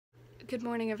Good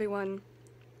morning, everyone.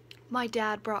 My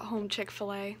dad brought home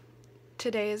Chick-fil-A.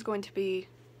 Today is going to be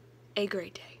a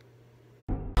great day.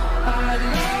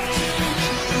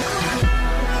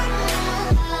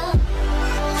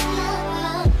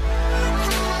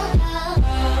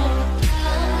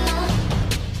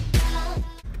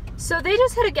 So they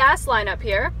just hit a gas line up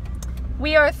here.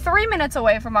 We are 3 minutes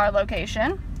away from our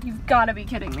location. You've got to be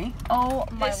kidding me. Oh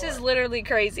my This Lord. is literally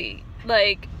crazy.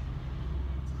 Like,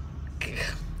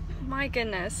 my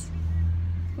goodness.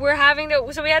 We're having to,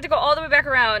 so we had to go all the way back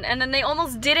around, and then they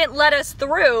almost didn't let us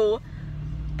through,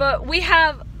 but we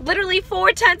have literally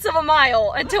 4/10 of a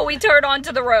mile until we turn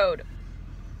onto the road.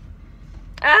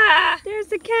 Ah! There's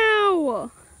the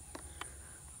cow.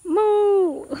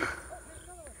 Moo.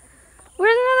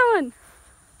 Where's another one?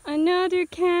 Another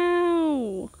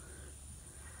cow.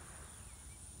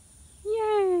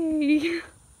 Yay.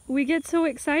 We get so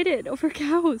excited over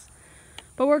cows.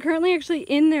 But we're currently actually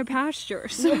in their pasture.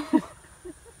 So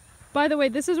by the way,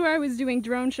 this is where I was doing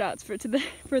drone shots for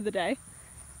the day.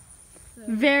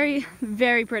 Very,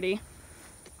 very pretty.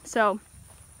 So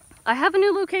I have a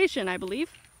new location, I believe.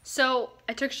 So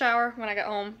I took a shower when I got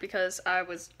home because I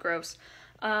was gross.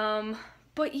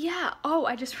 But yeah, oh,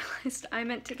 I just realized I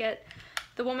meant to get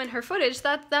the woman her footage.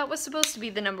 That was supposed to be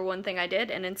the #1 thing I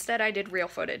did, and instead I did real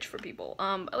footage for people.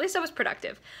 At least I was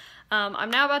productive.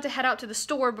 I'm now about to head out to the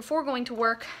store before going to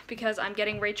work because I'm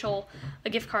getting Rachel a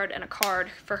gift card and a card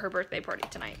for her birthday party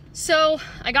tonight. So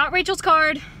I got Rachel's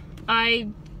card. I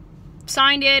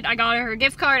signed it. I got her a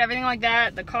gift card, everything like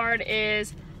that. The card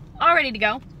is all ready to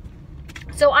go.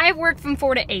 So I have work from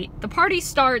 4 to 8. The party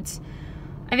starts,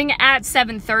 I think, at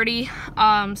 7:30.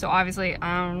 So obviously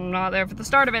I'm not there for the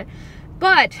start of it.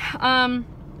 But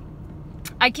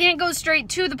I can't go straight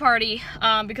to the party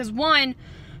because one,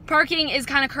 parking is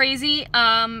kind of crazy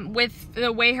with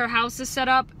the way her house is set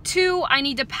up. 2, I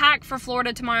need to pack for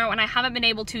Florida tomorrow and I haven't been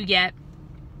able to yet.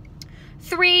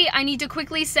 3, I need to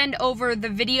quickly send over the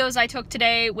videos I took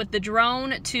today with the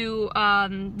drone to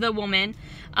the woman.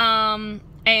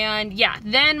 And yeah,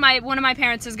 then one of my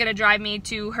parents is gonna drive me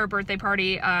to her birthday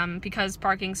party because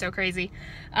parking's so crazy.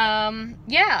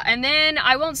 Yeah, and then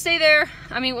I won't stay there.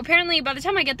 I mean, apparently by the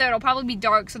time I get there, it'll probably be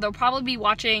dark, so they'll probably be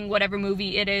watching whatever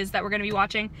movie it is that we're gonna be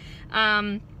watching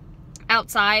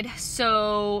outside.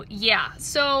 So yeah,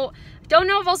 so don't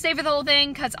know if I'll stay for the whole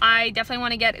thing because I definitely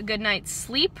want to get a good night's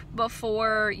sleep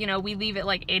before, you know, we leave at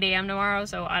like 8 a.m. tomorrow,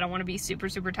 so I don't want to be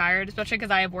super tired, especially because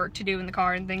I have work to do in the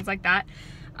car and things like that.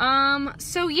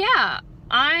 So yeah,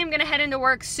 I'm gonna head into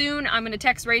work soon. I'm gonna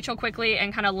text Rachel quickly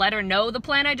and kind of let her know the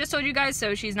plan I just told you guys,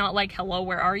 so she's not like, hello,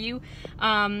 where are you?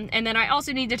 And then I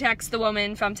also need to text the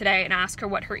woman from today and ask her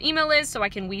what her email is so I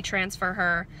can transfer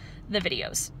her the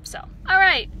videos. So, all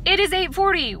right, it is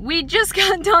 8:40. We just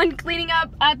got done cleaning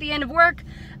up at the end of work.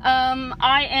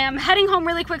 I am heading home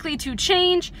really quickly to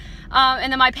change,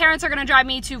 and then my parents are gonna drive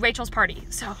me to Rachel's party.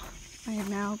 So I am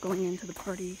now going into the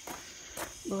party.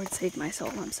 Lord save my soul,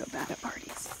 I'm so bad at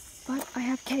parties. But I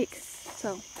have cake,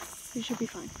 so we should be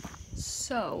fine.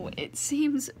 So it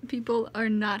seems people are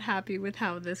not happy with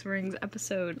how this Rings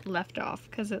episode left off,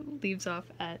 because it leaves off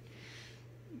at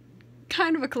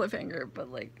kind of a cliffhanger, but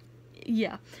like,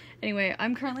 yeah. Anyway,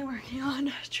 I'm currently working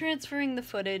on transferring the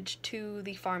footage to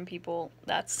the farm people.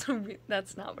 That's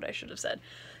not what I should have said.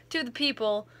 To the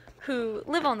people who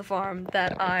live on the farm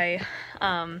that I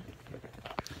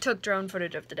took drone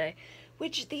footage of today.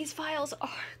 Which these files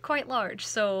are quite large,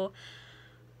 so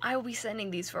I will be sending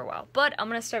these for a while. But I'm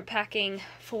gonna start packing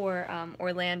for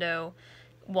Orlando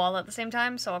while at the same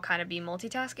time, so I'll kind of be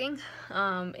multitasking.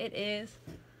 It is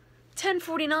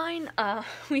 10:49.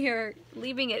 We are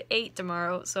leaving at 8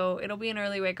 tomorrow, so it'll be an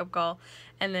early wake-up call.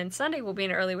 And then Sunday will be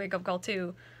an early wake-up call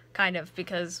too, kind of,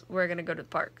 because we're gonna go to the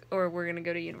park, or we're gonna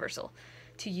go to Universal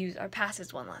to use our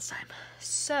passes one last time.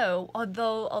 So,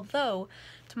 although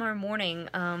tomorrow morning,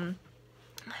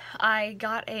 I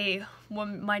got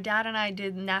when my dad and I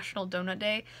did National Donut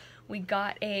Day, we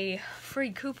got a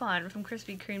free coupon from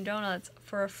Krispy Kreme Donuts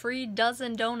for a free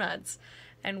dozen donuts,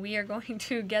 and we are going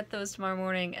to get those tomorrow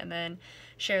morning and then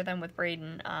share them with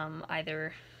Braden,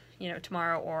 either, you know,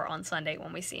 tomorrow or on Sunday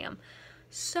when we see him.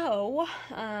 So,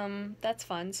 that's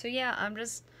fun. So yeah, I'm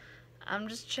just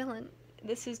chilling.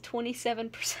 This is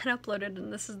 27% uploaded,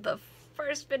 and this is the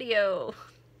first video.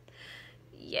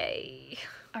 Yay.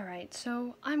 Alright,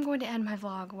 so I'm going to end my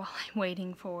vlog while I'm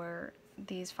waiting for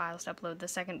these files to upload. The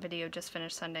second video just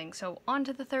finished sending, so on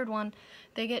to the third one.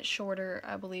 They get shorter,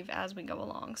 I believe, as we go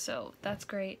along, so that's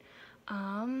great.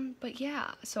 But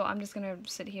yeah, so I'm just gonna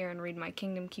sit here and read my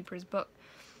Kingdom Keepers book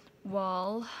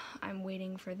while I'm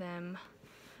waiting for them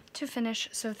to finish.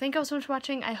 So thank you all so much for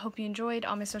watching. I hope you enjoyed.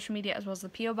 All my social media as well as the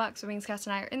P.O. box, the Wingscast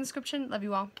and I are in the description. Love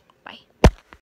you all.